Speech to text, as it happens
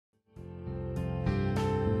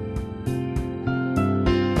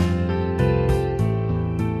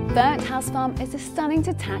Burnt House Farm is a stunning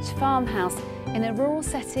detached farmhouse in a rural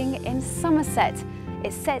setting in Somerset.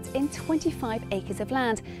 It's set in 25 acres of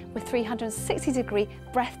land with 360-degree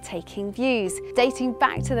breathtaking views. Dating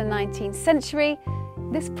back to the 19th century,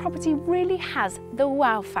 this property really has the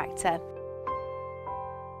wow factor.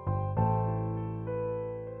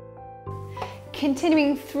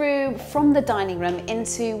 Continuing through from the dining room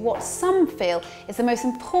into what some feel is the most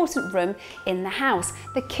important room in the house,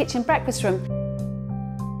 the kitchen breakfast room.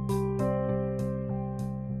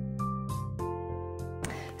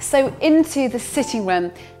 So into the sitting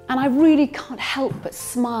room, and I really can't help but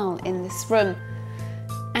smile in this room.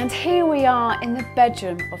 And here we are in the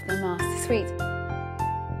bedroom of the master suite.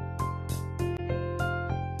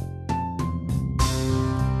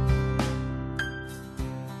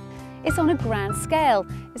 It's on a grand scale.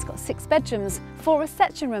 It's got 6 bedrooms, 4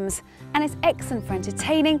 reception rooms, and it's excellent for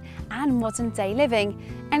entertaining and modern day living.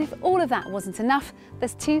 And if all of that wasn't enough,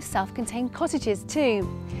 there's 2 self-contained cottages too.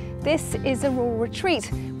 This is a rural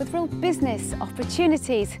retreat with real business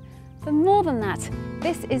opportunities. But more than that,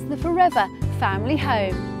 this is the forever family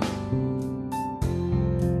home.